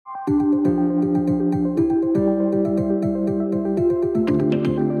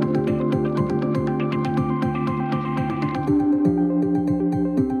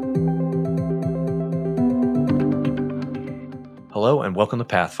Hello and welcome to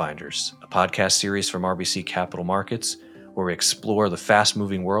Pathfinders, a podcast series from RBC Capital Markets where we explore the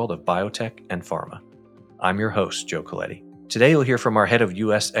fast-moving world of biotech and pharma. I'm your host, Joe Coletti. Today you'll hear from our head of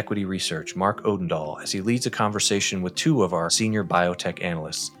U.S. equity research, Mark Odendahl, as he leads a conversation with two of our senior biotech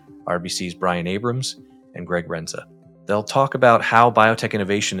analysts, RBC's Brian Abrams and Greg Renza. They'll talk about how biotech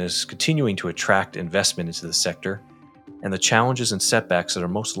innovation is continuing to attract investment into the sector and the challenges and setbacks that are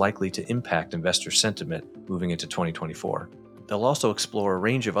most likely to impact investor sentiment moving into 2024. They'll also explore a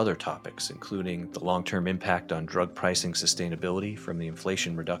range of other topics, including the long-term impact on drug pricing sustainability from the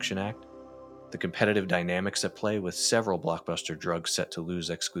Inflation Reduction Act, the competitive dynamics at play with several blockbuster drugs set to lose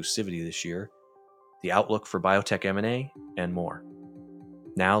exclusivity this year, the outlook for biotech M&A, and more.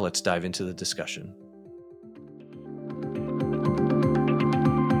 Now let's dive into the discussion.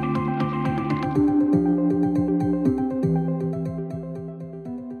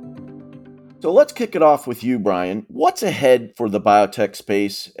 So let's kick it off with you, Brian. What's ahead for the biotech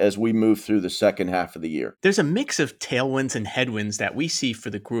space as we move through the second half of the year? There's a mix of tailwinds and headwinds that we see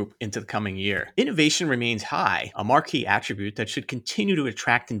for the group into the coming year. Innovation remains high, a marquee attribute that should continue to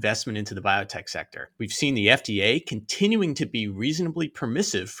attract investment into the biotech sector. We've seen the FDA continuing to be reasonably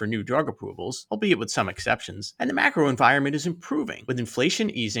permissive for new drug approvals, albeit with some exceptions, and the macro environment is improving, with inflation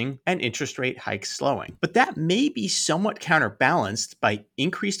easing and interest rate hikes slowing. But that may be somewhat counterbalanced by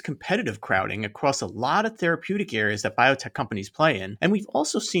increased competitive crowding across a lot of therapeutic areas that biotech companies play in, and we've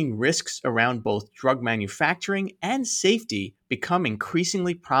also seen risks around both drug manufacturing and safety become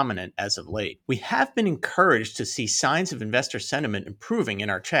increasingly prominent as of late. We have been encouraged to see signs of investor sentiment improving in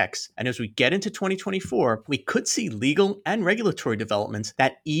our checks, and as we get into 2024, we could see legal and regulatory developments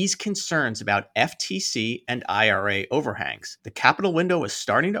that ease concerns about FTC and IRA overhangs. The capital window is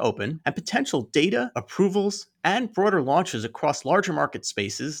starting to open, and potential data, approvals, and broader launches across larger market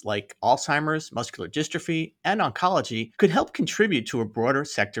spaces like Alzheimer's, muscular dystrophy, and oncology could help contribute to a broader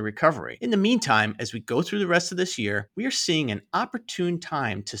sector recovery. In the meantime, as we go through the rest of this year, we are seeing an opportune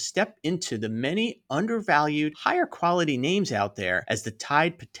time to step into the many undervalued, higher quality names out there as the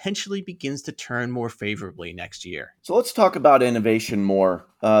tide potentially begins to turn more favorably next year. So let's talk about innovation more.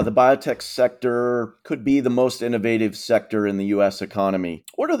 The biotech sector could be the most innovative sector in the U.S. economy.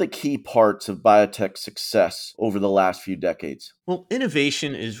 What are the key parts of biotech success over the last few decades? Well,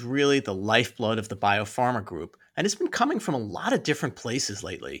 innovation is really the lifeblood of the biopharma group, and it's been coming from a lot of different places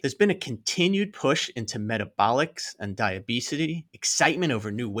lately. There's been a continued push into metabolics and diabetes, excitement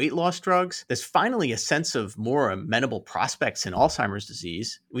over new weight loss drugs. There's finally a sense of more amenable prospects in Alzheimer's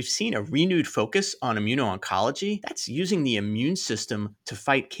disease. We've seen a renewed focus on immuno-oncology. That's using the immune system to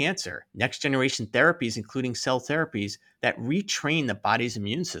fight cancer. Next generation therapies, including cell therapies, that retrain the body's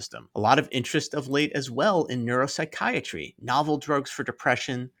immune system. A lot of interest of late as well in neuropsychiatry, novel drugs for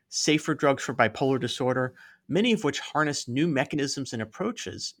depression, safer drugs for bipolar disorder, many of which harness new mechanisms and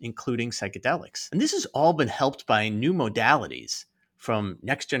approaches, including psychedelics. And this has all been helped by new modalities, from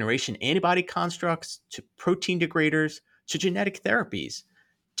next generation antibody constructs to protein degraders to genetic therapies,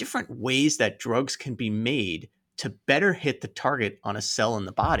 different ways that drugs can be made to better hit the target on a cell in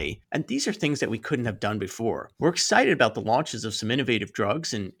the body. And these are things that we couldn't have done before. We're excited about the launches of some innovative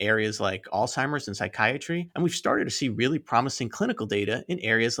drugs in areas like Alzheimer's and psychiatry, and we've started to see really promising clinical data in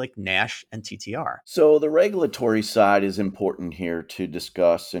areas like NASH and TTR. So the regulatory side is important here to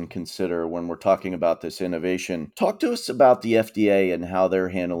discuss and consider when we're talking about this innovation. Talk to us about the FDA and how they're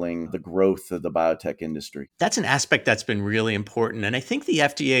handling the growth of the biotech industry. That's an aspect that's been really important, and I think the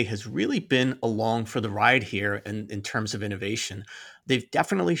FDA has really been along for the ride here in terms of innovation. They've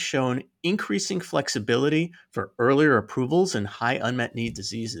definitely shown increasing flexibility for earlier approvals in high unmet need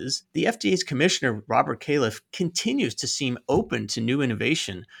diseases. The FDA's Commissioner, Robert Califf, continues to seem open to new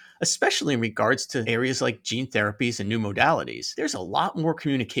innovation, especially in regards to areas like gene therapies and new modalities. There's a lot more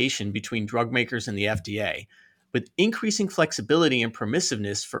communication between drug makers and the FDA, with increasing flexibility and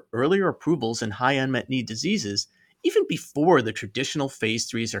permissiveness for earlier approvals in high unmet need diseases, even before the traditional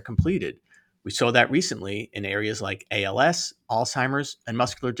phase 3s are completed. We saw that recently in areas like ALS, Alzheimer's, and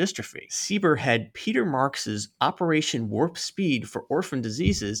muscular dystrophy. CBER head Peter Marks's Operation Warp Speed for orphan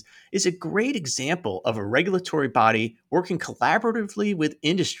diseases is a great example of a regulatory body working collaboratively with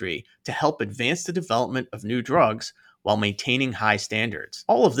industry to help advance the development of new drugs while maintaining high standards.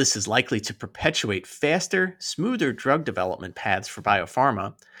 All of this is likely to perpetuate faster, smoother drug development paths for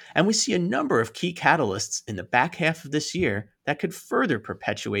biopharma, and we see a number of key catalysts in the back half of this year that could further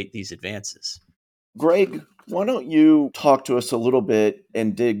perpetuate these advances. Greg, Why don't you talk to us a little bit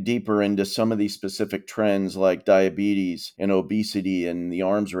and dig deeper into some of these specific trends like diabetes and obesity and the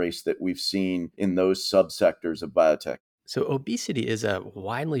arms race that we've seen in those subsectors of biotech? So, obesity is a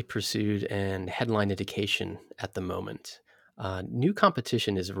widely pursued and headline indication at the moment. New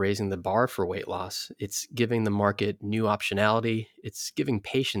competition is raising the bar for weight loss. It's giving the market new optionality. It's giving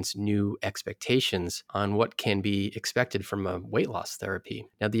patients new expectations on what can be expected from a weight loss therapy.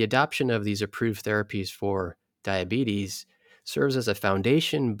 Now, the adoption of these approved therapies for diabetes serves as a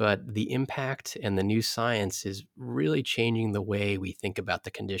foundation, but the impact and the new science is really changing the way we think about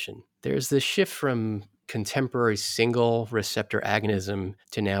the condition. There's this shift from contemporary single receptor agonism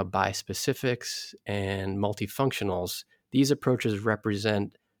to now bispecifics and multifunctionals. These approaches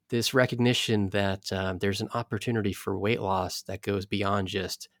represent this recognition that there's an opportunity for weight loss that goes beyond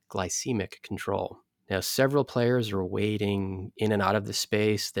just glycemic control. Now, several players are wading in and out of the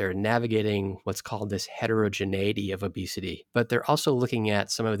space. They're navigating what's called this heterogeneity of obesity, but they're also looking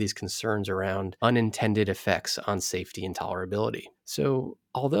at some of these concerns around unintended effects on safety and tolerability. So,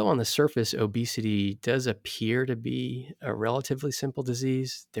 although on the surface, obesity does appear to be a relatively simple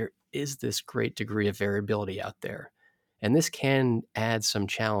disease, there is this great degree of variability out there. And this can add some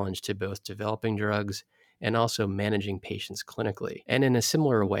challenge to both developing drugs and also managing patients clinically. And in a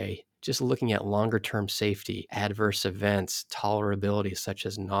similar way, just looking at longer term safety, adverse events, tolerability such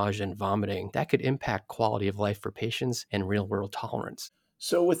as nausea and vomiting, that could impact quality of life for patients and real world tolerance.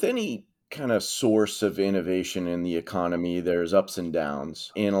 So, with any kind of source of innovation in the economy, there's ups and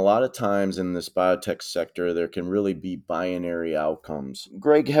downs. And a lot of times in this biotech sector, there can really be binary outcomes.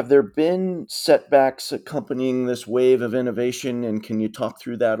 Greg, have there been setbacks accompanying this wave of innovation? And can you talk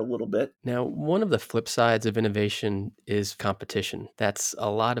through that a little bit? Now, one of the flip sides of innovation is competition. That's a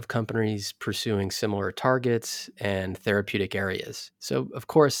lot of companies pursuing similar targets and therapeutic areas. So, of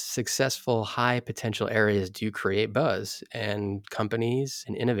course, successful high potential areas do create buzz, and companies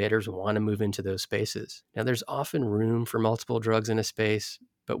and innovators want to move into those spaces. Now, there's often room for multiple drugs in a space,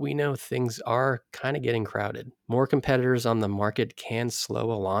 but we know things are kind of getting crowded. More competitors on the market can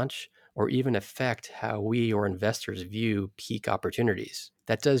slow a launch or even affect how we or investors view peak opportunities.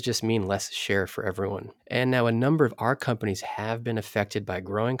 That does just mean less share for everyone. And now a number of our companies have been affected by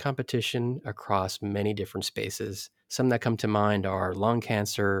growing competition across many different spaces. Some that come to mind are lung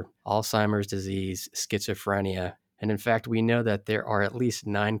cancer, Alzheimer's disease, schizophrenia. And in fact, we know that there are at least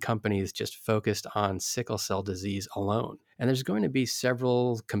 9 companies just focused on sickle cell disease alone. And there's going to be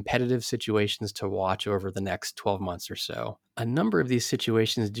several competitive situations to watch over the next 12 months or so. A number of these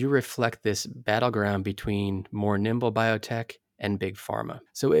situations do reflect this battleground between more nimble biotech and big pharma.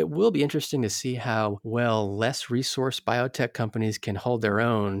 So it will be interesting to see how well less resource biotech companies can hold their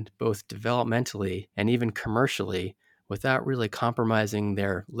own, both developmentally and even commercially, without really compromising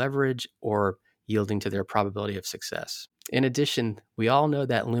their leverage or yielding to their probability of success. In addition, we all know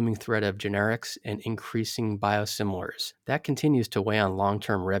that looming threat of generics and increasing biosimilars. That continues to weigh on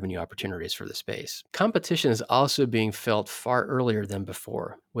long-term revenue opportunities for the space. Competition is also being felt far earlier than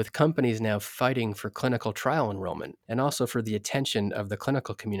before, with companies now fighting for clinical trial enrollment and also for the attention of the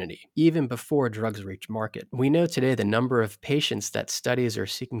clinical community, even before drugs reach market. We know today the number of patients that studies are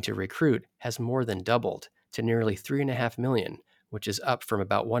seeking to recruit has more than doubled to nearly 3.5 million, which is up from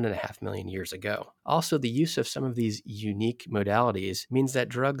about 1.5 million years ago. Also, the use of some of these unique modalities means that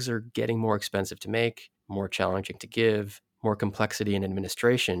drugs are getting more expensive to make, more challenging to give, more complexity in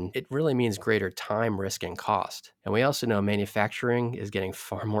administration. It really means greater time, risk, and cost. And we also know manufacturing is getting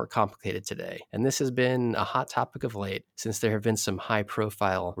far more complicated today. And this has been a hot topic of late since there have been some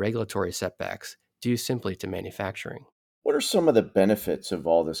high-profile regulatory setbacks due simply to manufacturing. What are some of the benefits of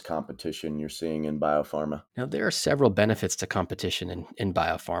all this competition you're seeing in biopharma? Now, there are several benefits to competition in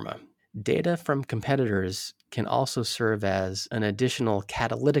biopharma. Data from competitors can also serve as an additional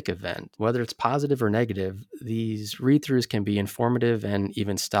catalytic event. Whether it's positive or negative, these read-throughs can be informative and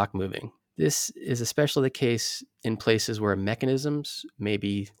even stock moving. This is especially the case in places where mechanisms may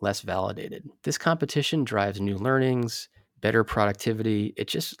be less validated. This competition drives new learnings, better productivity. It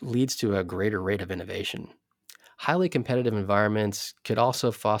just leads to a greater rate of innovation. Highly competitive environments could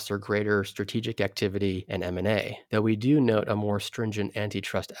also foster greater strategic activity and M&A, though we do note a more stringent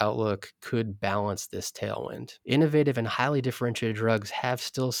antitrust outlook could balance this tailwind. Innovative and highly differentiated drugs have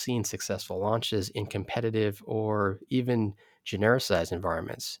still seen successful launches in competitive or even genericized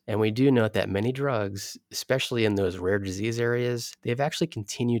environments. And we do note that many drugs, especially in those rare disease areas, they've actually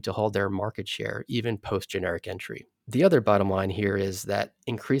continued to hold their market share even post-generic entry. The other bottom line here is that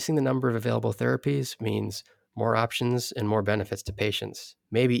increasing the number of available therapies means more options and more benefits to patients,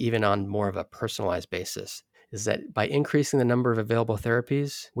 maybe even on more of a personalized basis. is that by increasing the number of available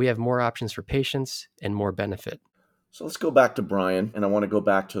therapies, we have more options for patients and more benefit. So let's go back to Brian, and I want to go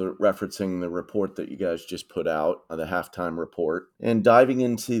back to referencing the report that you guys just put out, the halftime report, and diving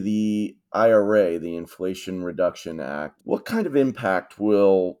into the IRA, the Inflation Reduction Act. What kind of impact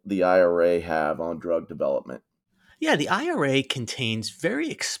will the IRA have on drug development? Yeah, the IRA contains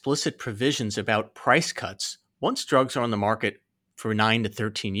very explicit provisions about price cuts once drugs are on the market for 9 to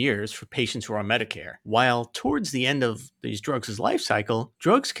 13 years for patients who are on Medicare. While towards the end of these drugs' life cycle,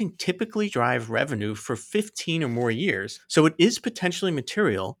 drugs can typically drive revenue for 15 or more years, so it is potentially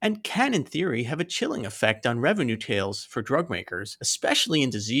material and can, in theory, have a chilling effect on revenue tails for drug makers, especially in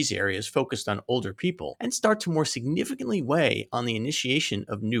disease areas focused on older people, and start to more significantly weigh on the initiation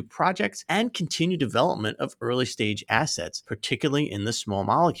of new projects and continued development of early stage assets, particularly in the small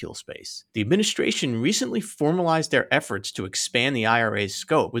molecule space. The administration recently formalized their efforts to expand the IRA's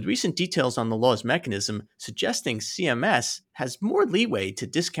scope, with recent details on the law's mechanism suggesting CMS has more leeway to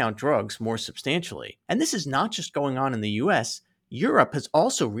discount drugs more substantially. And this is not just going on in the US. Europe has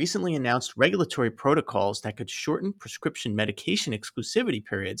also recently announced regulatory protocols that could shorten prescription medication exclusivity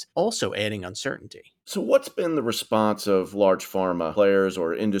periods, also adding uncertainty. So, what's been the response of large pharma players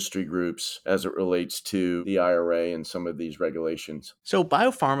or industry groups as it relates to the IRA and some of these regulations? So,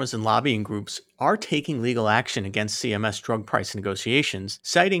 biopharmas and lobbying groups are taking legal action against CMS drug price negotiations,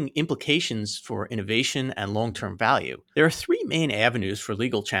 citing implications for innovation and long term value. There are three main avenues for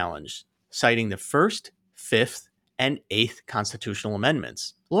legal challenge, citing the First, Fifth, and Eighth constitutional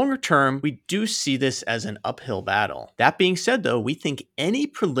amendments. Longer term, we do see this as an uphill battle. That being said, though, we think any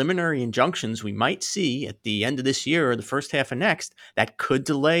preliminary injunctions we might see at the end of this year or the first half of next that could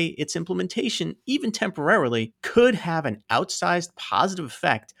delay its implementation, even temporarily, could have an outsized positive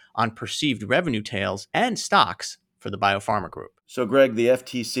effect on perceived revenue tails and stocks for the biopharma group. So, Greg, the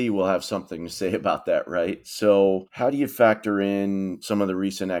FTC will have something to say about that, right? So, how do you factor in some of the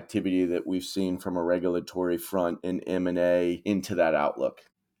recent activity that we've seen from a regulatory front in M&A into that outlook?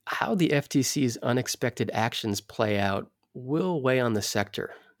 How the FTC's unexpected actions play out will weigh on the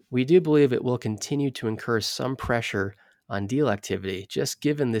sector. We do believe it will continue to incur some pressure on deal activity, just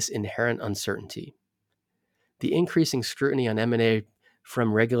given this inherent uncertainty. The increasing scrutiny on M&A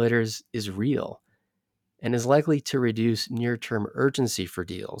from regulators is real and is likely to reduce near-term urgency for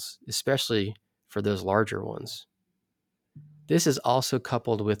deals, especially for those larger ones. This is also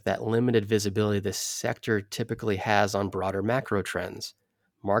coupled with that limited visibility the sector typically has on broader macro trends,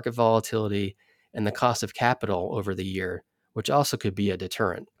 market volatility, and the cost of capital over the year, which also could be a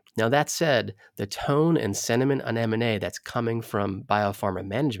deterrent. Now, that said, the tone and sentiment on M&A that's coming from biopharma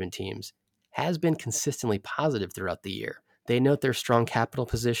management teams has been consistently positive throughout the year. They note their strong capital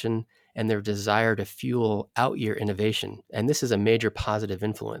position and their desire to fuel out-year innovation, and this is a major positive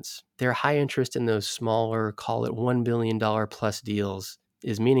influence. Their high interest in those smaller, call it $1 billion plus deals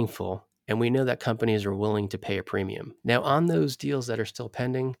is meaningful, and we know that companies are willing to pay a premium. Now, on those deals that are still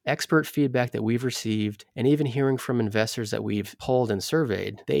pending, expert feedback that we've received, and even hearing from investors that we've polled and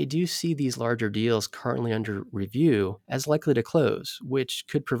surveyed, they do see these larger deals currently under review as likely to close, which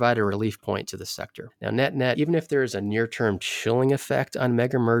could provide a relief point to the sector. Now, net-net, even if there is a near-term chilling effect on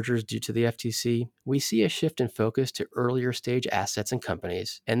mega mergers due to the FTC, we see a shift in focus to earlier stage assets and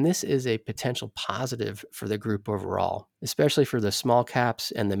companies, and this is a potential positive for the group overall, especially for the small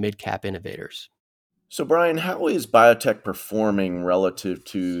caps and the mid-cap innovators. So, Brian, how is biotech performing relative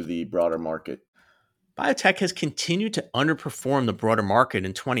to the broader market? Biotech has continued to underperform the broader market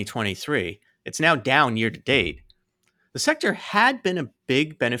in 2023. It's now down year to date. The sector had been a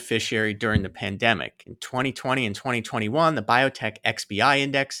big beneficiary during the pandemic. In 2020 and 2021, the biotech XBI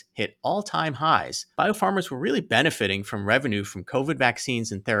index hit all-time highs. Biopharmas were really benefiting from revenue from COVID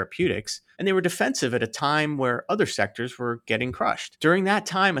vaccines and therapeutics, and they were defensive at a time where other sectors were getting crushed. During that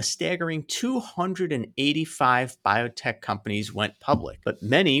time, a staggering 285 biotech companies went public, but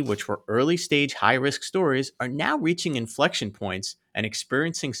many, which were early-stage high-risk stories, are now reaching inflection points and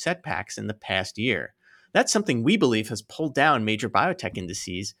experiencing setbacks in the past year. That's something we believe has pulled down major biotech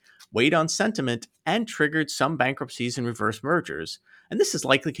indices, weighed on sentiment, and triggered some bankruptcies and reverse mergers. And this has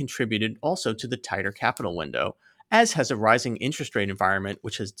likely contributed also to the tighter capital window, as has a rising interest rate environment,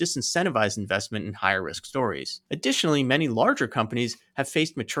 which has disincentivized investment in higher risk stories. Additionally, many larger companies have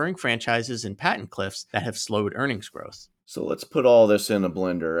faced maturing franchises and patent cliffs that have slowed earnings growth. So, let's put all this in a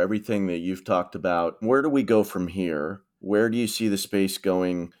blender, everything that you've talked about. Where do we go from here? Where do you see the space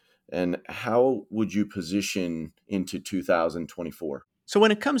going? And how would you position into 2024? So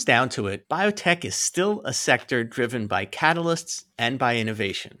when it comes down to it, biotech is still a sector driven by catalysts and by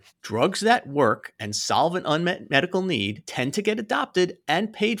innovation. Drugs that work and solve an unmet medical need tend to get adopted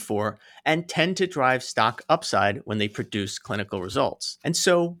and paid for and tend to drive stock upside when they produce clinical results. And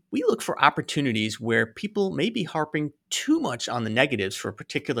so we look for opportunities where people may be harping too much on the negatives for a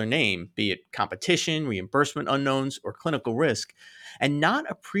particular name, be it competition, reimbursement unknowns, or clinical risk, and not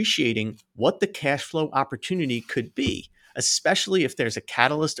appreciating what the cash flow opportunity could be, especially if there's a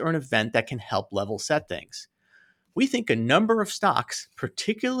catalyst or an event that can help level set things. We think a number of stocks,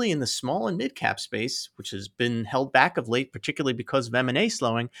 particularly in the small and mid-cap space, which has been held back of late, particularly because of M&A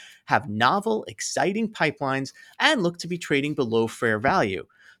slowing, have novel, exciting pipelines and look to be trading below fair value.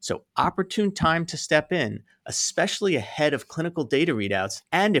 So opportune time to step in, especially ahead of clinical data readouts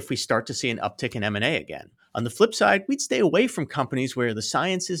and if we start to see an uptick in M&A again. On the flip side, we'd stay away from companies where the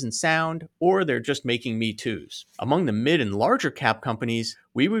science isn't sound or they're just making me-toos. Among the mid and larger cap companies,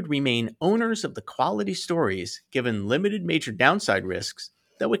 we would remain owners of the quality stories given limited major downside risks,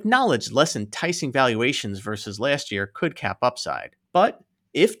 though acknowledge less enticing valuations versus last year could cap upside. But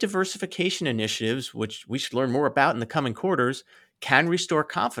if diversification initiatives, which we should learn more about in the coming quarters, can restore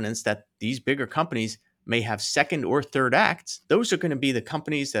confidence that these bigger companies may have second or third acts, those are going to be the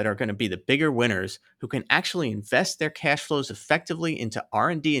companies that are going to be the bigger winners who can actually invest their cash flows effectively into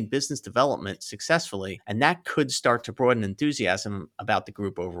R&D and business development successfully, and that could start to broaden enthusiasm about the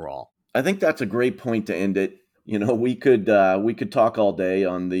group overall. I think that's a great point to end it. We could talk all day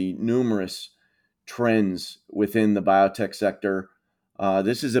on the numerous trends within the biotech sector.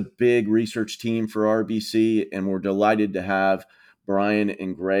 This is a big research team for RBC, and we're delighted to have Brian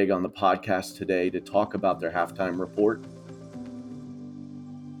and Greg on the podcast today to talk about their halftime report.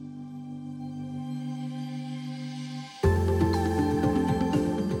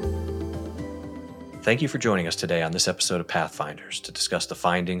 Thank you for joining us today on this episode of Pathfinders to discuss the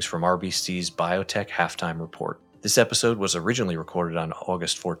findings from RBC's Biotech Halftime Report. This episode was originally recorded on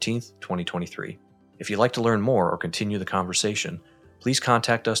August 14th, 2023. If you'd like to learn more or continue the conversation, please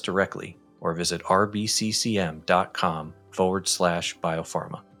contact us directly or visit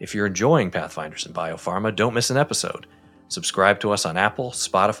rbccm.com/biopharma. If you're enjoying Pathfinders and Biopharma, don't miss an episode. Subscribe to us on Apple,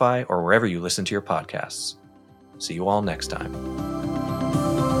 Spotify, or wherever you listen to your podcasts. See you all next time.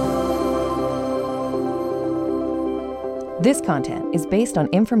 This content is based on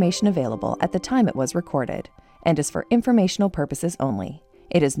information available at the time it was recorded and is for informational purposes only.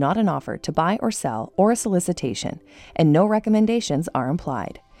 It is not an offer to buy or sell or a solicitation, and no recommendations are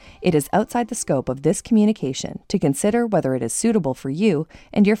implied. It is outside the scope of this communication to consider whether it is suitable for you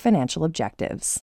and your financial objectives.